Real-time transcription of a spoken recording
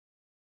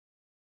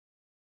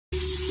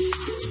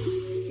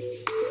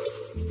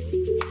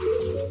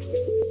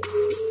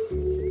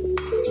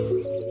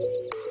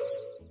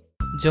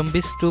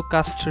Zombies 2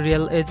 Cast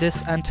Real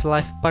Ages and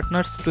Life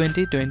Partners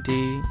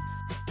 2020.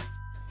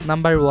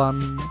 Number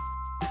 1.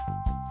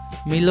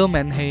 Milo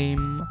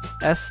Manheim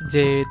as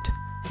Jade.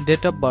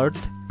 Date of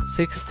birth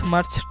 6th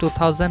March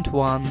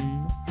 2001.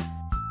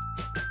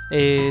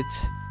 Age: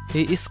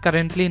 he is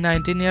currently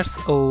 19 years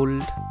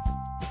old.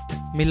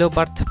 Milo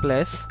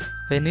birthplace: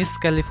 Venice,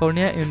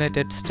 California,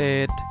 United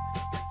States.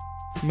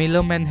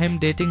 Milo Manheim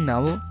dating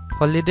now: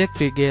 Holiday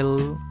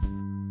Kriegel.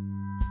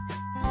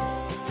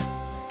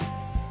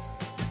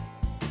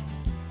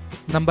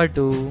 Number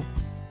 2.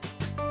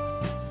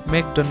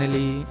 Meg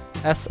Donnelly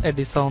as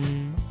Edison.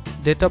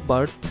 Date of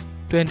birth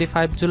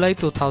 25 July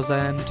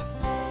 2000.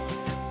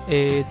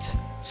 Age: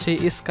 she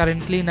is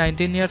currently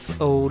 19 years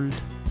old.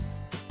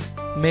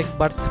 Meg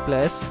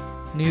birthplace: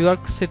 New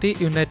York City,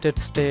 United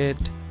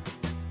States.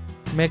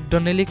 Meg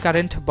Donnelly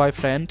current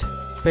boyfriend: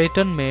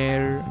 Peyton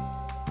Mayer.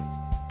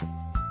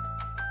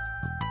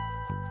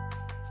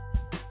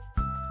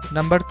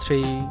 Number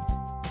 3.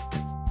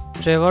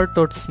 Trevor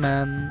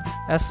Totsman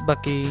as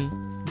Bucky.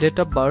 Date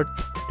of birth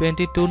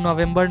 22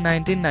 November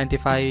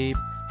 1995.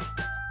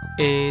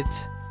 Age: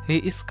 he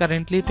is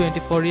currently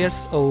 24 years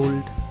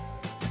old.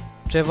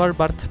 Trevor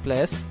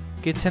birthplace: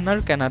 Kitchener,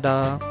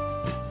 Canada.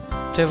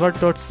 Trevor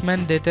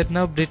Totsman dated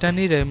now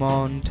Brittany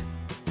Raymond.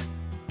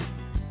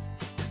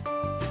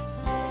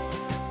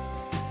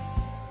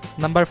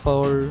 Number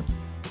 4.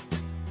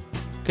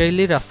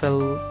 Kaylee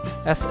Russell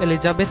as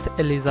Elizabeth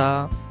Eliza.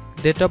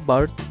 Date of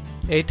birth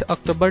 8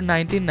 October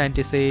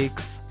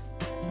 1996.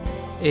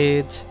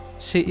 Age: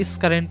 she is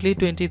currently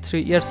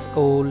 23 years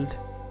old.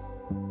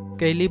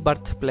 Kaylee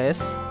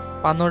birthplace: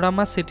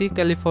 Panorama City,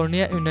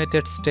 California,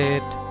 United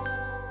States.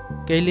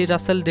 Kaylee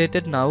Russell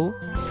dated now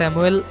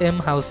Samuel M.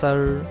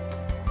 Hauser.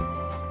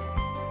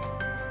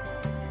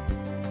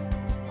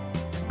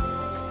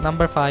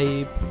 Number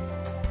 5.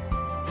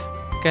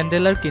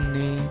 Candler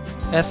Kinney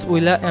as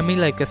Willa Amy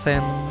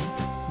Lycasen.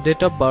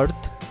 Date of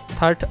birth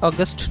 3rd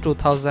August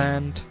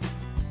 2000.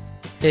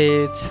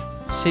 Age: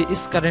 she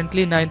is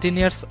currently 19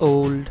 years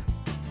old.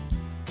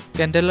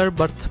 Candler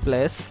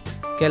birthplace: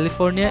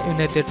 California,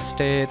 United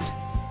States.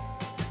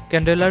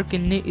 Candler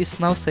Kinney is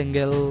now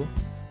single.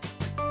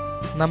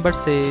 Number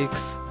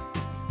 6.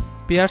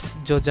 Pierce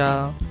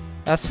Joja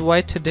as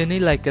White Denny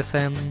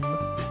Lycasen.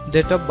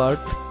 Date of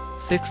birth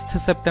 6th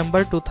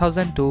September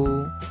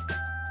 2002.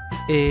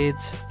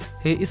 Age: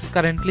 he is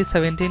currently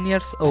 17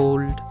 years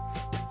old.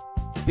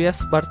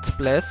 Pierce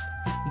birthplace: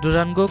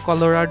 Durango,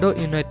 Colorado,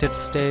 United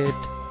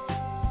States.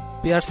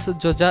 Pierce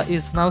Joja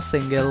is now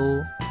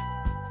single.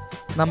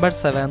 Number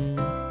 7.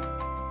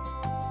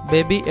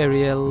 Baby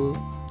Ariel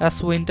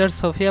as Winter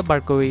Sophia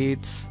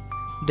Berkowitz.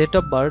 Date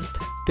of birth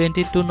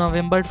 22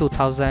 November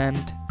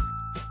 2000.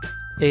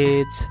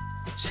 Age: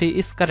 she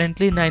is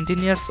currently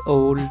 19 years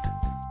old.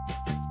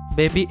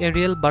 Baby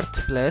Ariel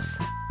birthplace: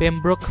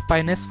 Pembroke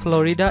Pines,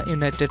 Florida,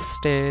 United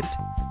States.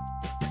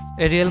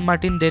 Ariel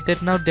Martin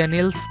dated now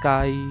Daniel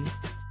Sky.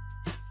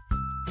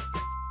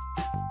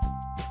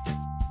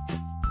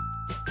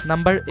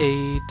 Number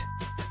 8.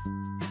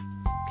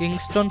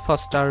 Kingston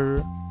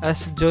Foster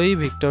as Joey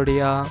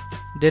Victoria.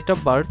 Date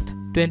of birth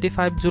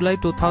 25 July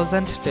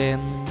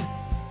 2010.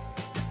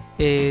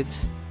 Age: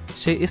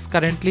 she is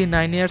currently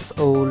 9 years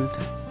old.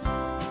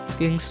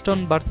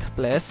 Kingston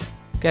birthplace: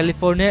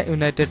 California,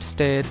 United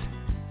States.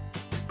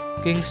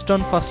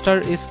 Kingston Foster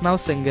is now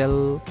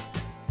single.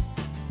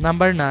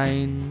 Number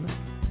 9.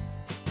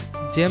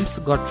 James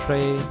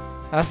Godfrey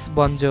as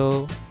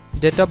Bonjo.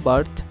 Date of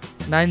birth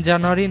 9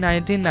 January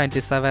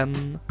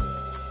 1997.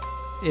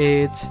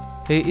 Age: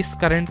 he is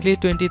currently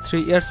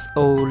 23 years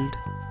old.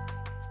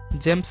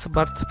 James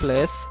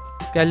birthplace: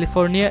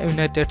 California,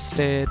 United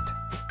States.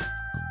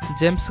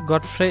 James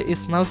Godfrey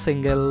is now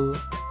single.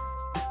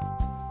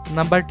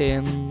 Number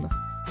 10.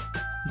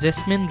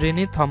 Jasmine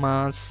Renee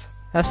Thomas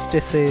as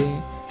Tessie.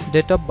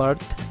 Date of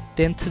birth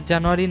 10th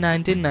January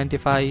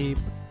 1995.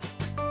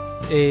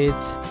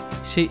 Age: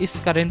 she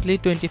is currently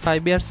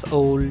 25 years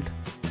old.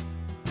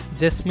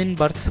 Jasmine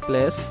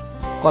birthplace: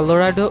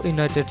 Colorado,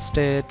 United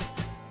States.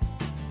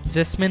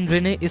 Jasmine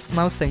Renee is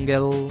now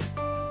single.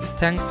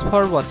 Thanks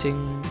for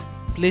watching.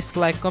 Please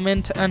like,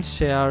 comment and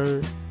share.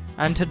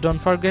 And don't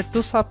forget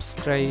to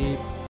subscribe.